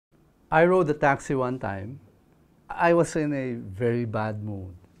I rode a taxi one time. I was in a very bad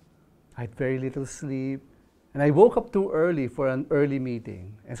mood. I had very little sleep, and I woke up too early for an early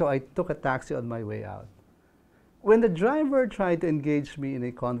meeting, and so I took a taxi on my way out. When the driver tried to engage me in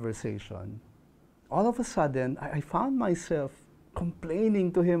a conversation, all of a sudden, I found myself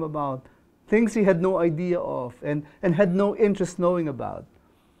complaining to him about things he had no idea of and had no interest knowing about.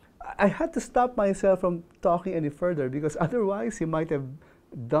 I had to stop myself from talking any further because otherwise he might have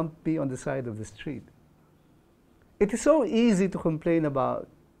dumped me on the side of the street. It is so easy to complain about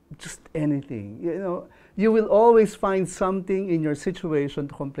just anything. You will always find something in your situation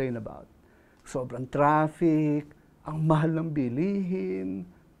to complain about. Sobrang traffic, ang mahal ng bilihin,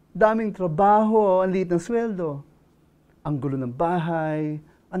 daming trabaho, ang liit ng sweldo, ang gulo ng bahay,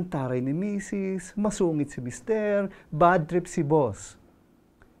 ang taray ni misis, masungit si mister, bad trip si boss.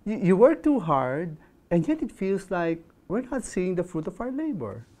 You work too hard, and yet it feels like we're not seeing the fruit of our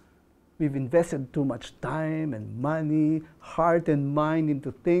labor. We've invested too much time and money, heart and mind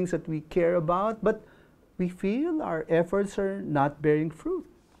into things that we care about, but we feel our efforts are not bearing fruit.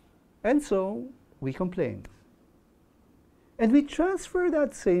 And so, we complain. And we transfer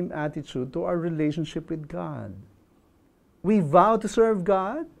that same attitude to our relationship with God. We vow to serve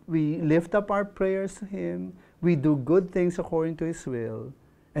God, we lift up our prayers to Him, we do good things according to His will,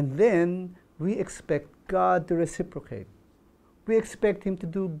 and then we expect God to reciprocate. We expect Him to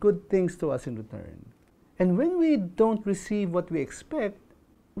do good things to us in return. And when we don't receive what we expect,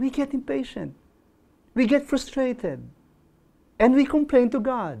 we get impatient. We get frustrated. And we complain to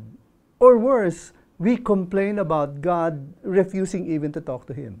God. Or worse, we complain about God refusing even to talk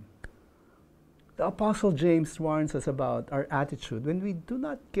to Him. The Apostle James warns us about our attitude when we do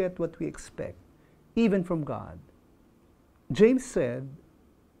not get what we expect, even from God. James said,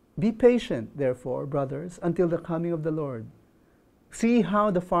 "Be patient, therefore, brothers, until the coming of the Lord. See how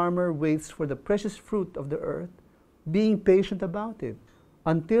the farmer waits for the precious fruit of the earth, being patient about it,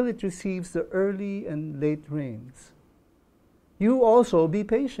 until it receives the early and late rains. You also be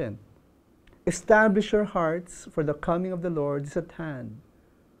patient. Establish your hearts, for the coming of the Lord is at hand.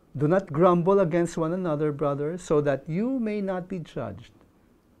 Do not grumble against one another, brothers, so that you may not be judged.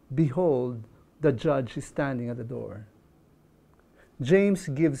 Behold, the judge is standing at the door." James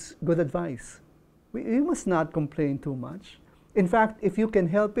gives good advice. We must not complain too much. In fact, if you can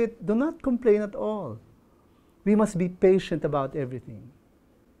help it, do not complain at all. We must be patient about everything.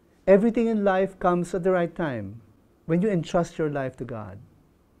 Everything in life comes at the right time, when you entrust your life to God.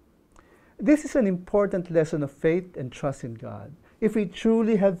 This is an important lesson of faith and trust in God. If we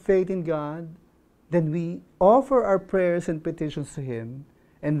truly have faith in God, then we offer our prayers and petitions to Him,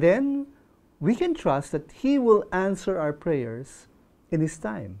 and then we can trust that He will answer our prayers in His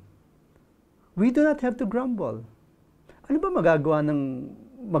time. We do not have to grumble. Ano ba magagawa ng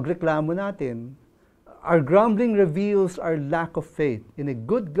magreklamo natin? Our grumbling reveals our lack of faith in a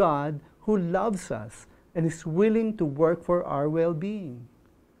good God who loves us and is willing to work for our well-being.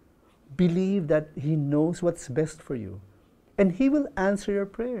 Believe that He knows what's best for you, and He will answer your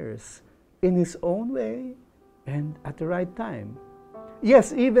prayers in His own way and at the right time.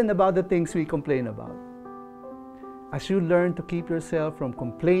 Yes, even about the things we complain about. As you learn to keep yourself from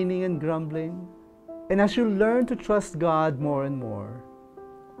complaining and grumbling, and as you learn to trust God more and more,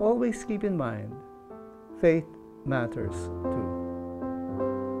 always keep in mind, faith matters too.